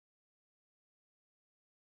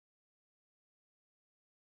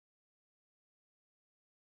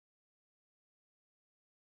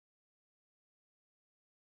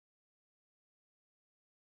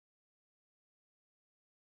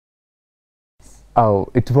Oh,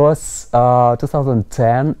 it was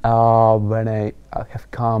 2010 when I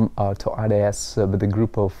have come to IDS with a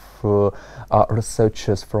group of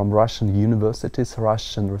researchers from Russian universities,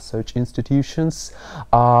 Russian research institutions,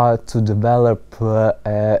 to develop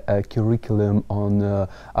a curriculum on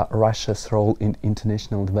Russia's role in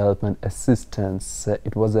international development assistance.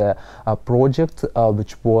 It was a project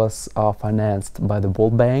which was financed by the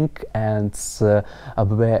World Bank, and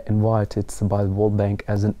we were invited by the World Bank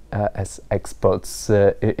as experts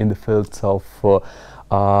in the fields of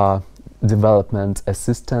development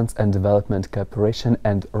assistance and development cooperation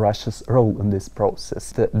and Russia's role in this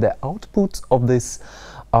process. The output of this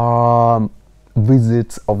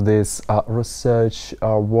visit, of this research,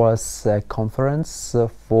 was a conference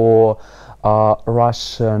for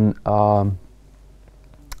Russian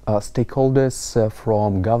stakeholders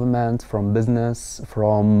from government, from business,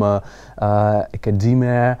 from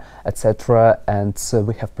academia, etc. And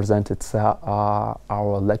we have presented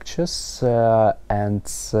our lectures and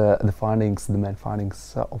the findings, the main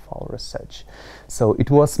findings of our research. So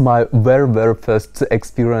it was my very first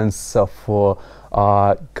experience of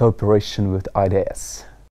cooperation with IDS.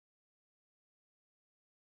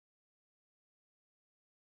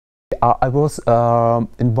 I was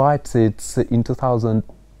invited in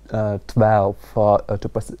 2012 to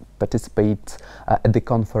participate at the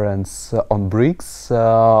conference on BRICS,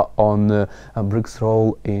 on BRICS'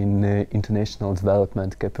 role in international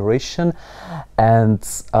development cooperation, and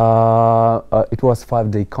it was a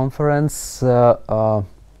 5-day conference within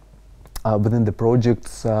the project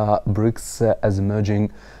BRICS as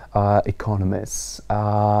emerging economies.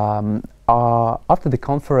 After the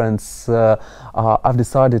conference, I've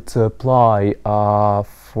decided to apply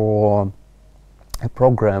for a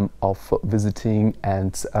program of visiting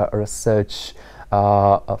and research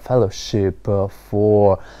fellowship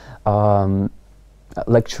for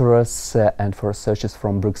lecturers and for researchers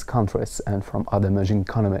from BRICS countries and from other emerging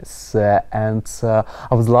economies. And I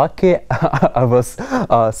was lucky. I was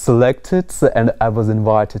selected and I was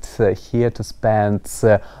invited here to spend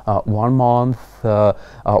 1 month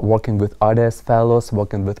working with IDS fellows,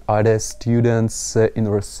 working with IDS students in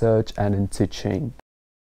research and in teaching.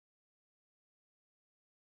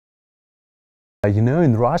 You know,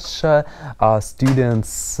 in Russia,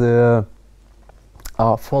 students follow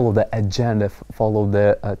the agenda, follow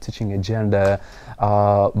the teaching agenda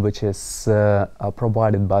which is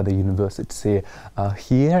provided by the university.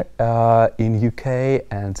 Here in UK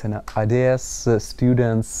and in IDS,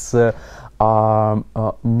 students are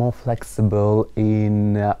more flexible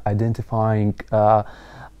in identifying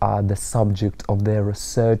the subject of their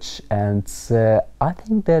research, and I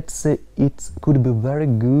think that it could be a very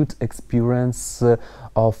good experience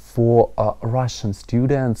for Russian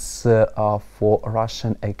students, for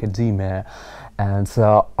Russian academia. And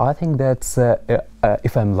I think that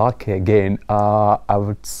if I'm lucky again, I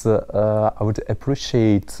would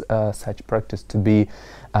appreciate such practice to be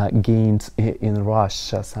gained in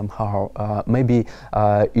Russia somehow. Maybe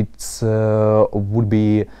it would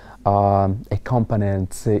be a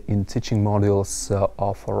component in teaching modules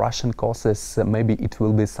of Russian courses. Maybe it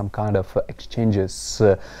will be some kind of exchanges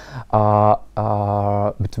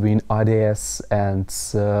between IDS and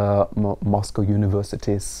Moscow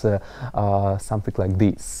universities, something like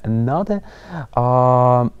this. Another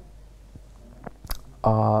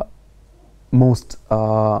most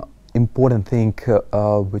important thing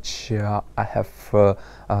which I have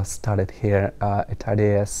studied here at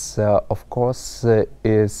IDS, of course,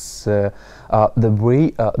 is the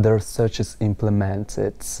way the research is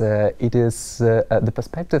implemented. It is the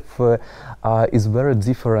perspective is very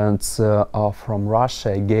different from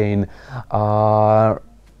Russia again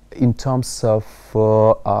in terms of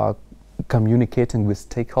communicating with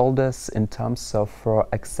stakeholders, in terms of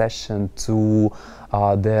accession to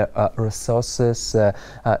their resources.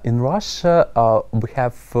 In Russia, we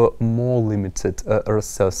have more limited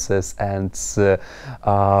resources, and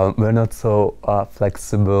we're not so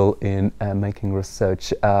flexible in making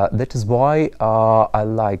research. That is why I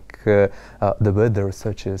like the way the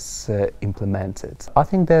research is implemented. I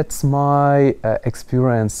think that's my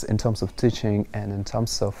experience in terms of teaching and in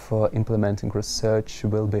terms of implementing research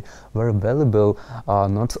will be very valuable,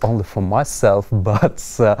 not only for myself, but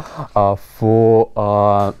for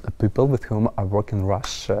people with whom I work in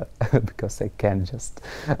Russia, because I can just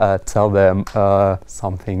tell them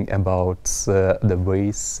something about the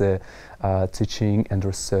ways teaching and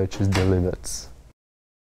research is delivered.